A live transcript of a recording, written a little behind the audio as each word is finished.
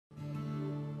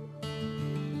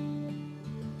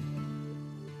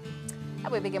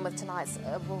And we begin with tonight's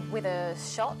weather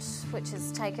shot, which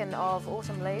is taken of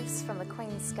autumn leaves from the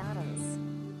Queen's Gardens.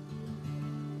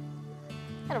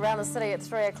 And around the city at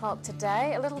 3 o'clock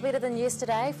today, a little better than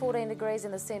yesterday, 14 degrees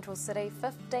in the central city,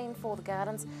 15 for the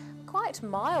gardens, quite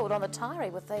mild on the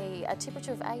Taieri with a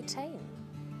temperature of 18.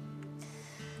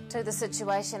 To the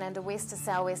situation, and a west to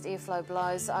southwest airflow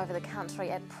blows over the country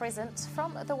at present.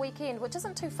 From the weekend, which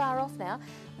isn't too far off now,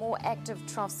 more active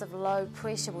troughs of low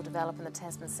pressure will develop in the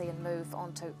Tasman Sea and move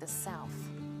onto the south.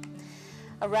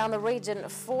 Around the region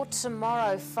for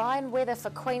tomorrow, fine weather for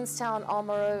Queenstown,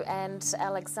 Oamaru and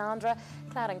Alexandra.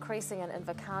 Cloud increasing in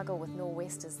Invercargill with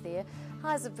nor'westers there.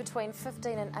 Highs of between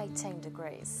 15 and 18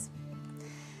 degrees.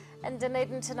 In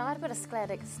Dunedin tonight, a bit of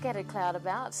scattered cloud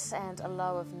about and a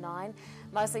low of 9.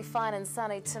 Mostly fine and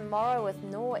sunny tomorrow with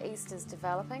nor'easters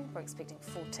developing. We're expecting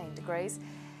 14 degrees.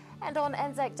 And on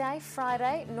Anzac Day,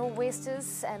 Friday,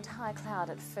 nor'westers and high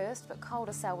cloud at first, but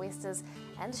colder sou'westers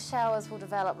and showers will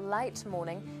develop late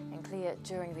morning and clear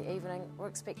during the evening. We're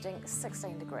expecting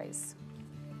 16 degrees.